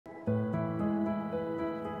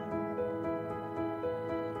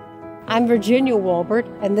I'm Virginia Wolbert,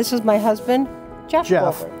 and this is my husband, Jeff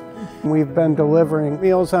Wolbert. We've been delivering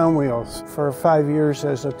Meals on Wheels for 5 years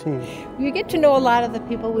as a team. You get to know a lot of the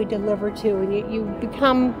people we deliver to, and you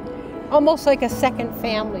become almost like a second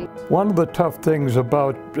family. One of the tough things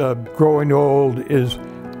about growing old is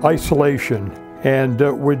isolation. And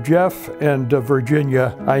with Jeff and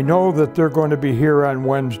Virginia, I know that they're going to be here on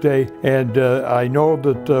Wednesday, and I know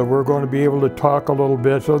that we're going to be able to talk a little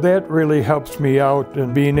bit, so that really helps me out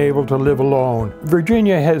in being able to live alone.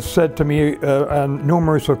 Virginia has said to me on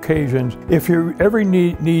numerous occasions, if you ever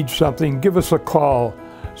need something, give us a call.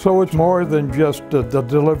 So it's more than just the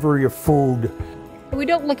delivery of food. We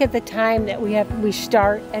don't look at the time that we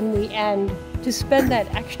start and we end, to spend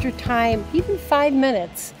that extra time, even 5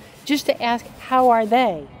 minutes, just to ask how are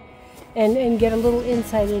they, and get a little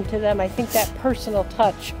insight into them. I think that personal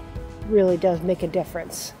touch really does make a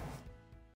difference.